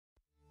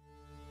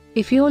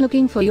If you're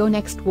looking for your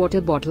next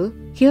water bottle,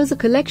 here's a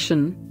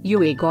collection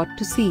you ain't got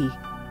to see.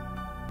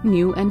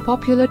 New and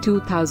popular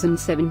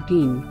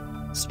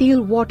 2017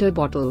 steel water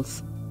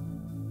bottles.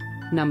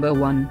 Number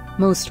 1,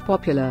 most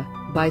popular,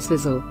 by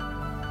Sizzle.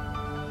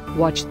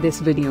 Watch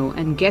this video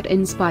and get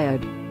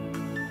inspired.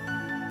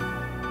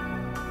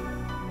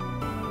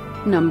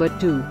 Number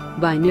 2,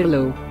 by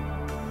Nirlon.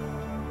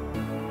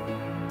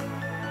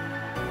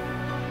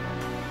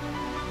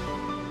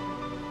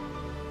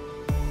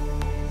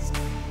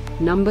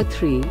 Number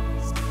 3.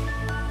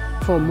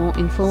 For more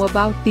info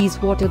about these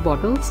water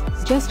bottles,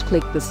 just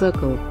click the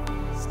circle.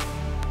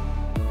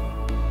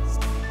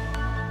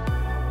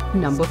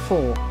 Number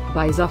 4,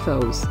 by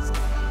Zafos.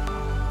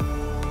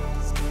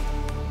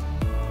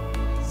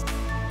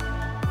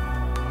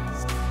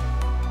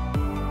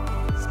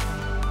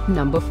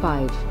 Number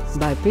 5,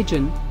 by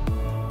Pigeon.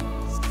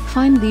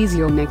 Find these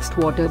your next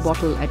water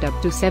bottle at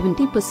up to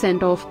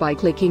 70% off by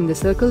clicking the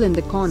circle in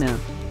the corner.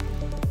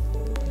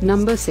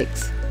 Number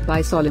 6,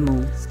 by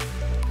Solimo.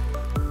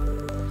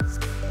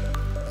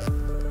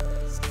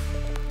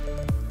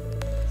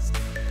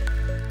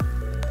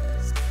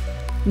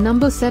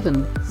 Number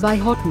 7, by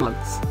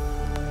HotMuggs.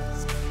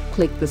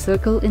 Click the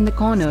circle in the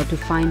corner to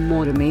find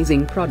more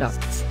amazing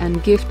products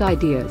and gift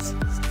ideas.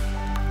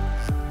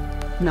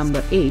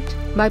 Number 8,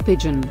 by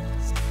Pigeon.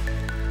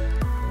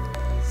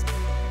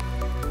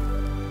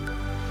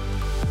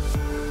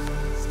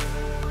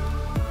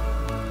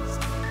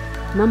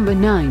 Number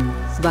 9,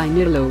 by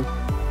Nirlon.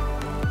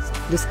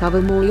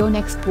 Discover more your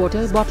next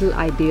water bottle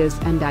ideas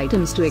and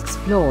items to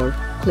explore,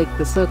 click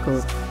the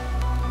circle.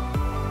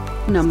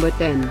 Number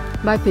 10,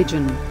 by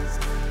Pigeon.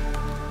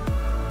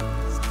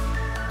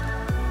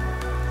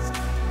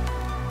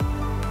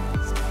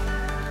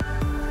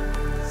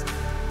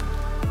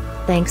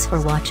 Thanks for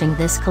watching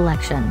this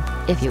collection.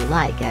 If you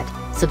like it,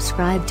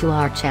 subscribe to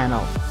our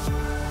channel.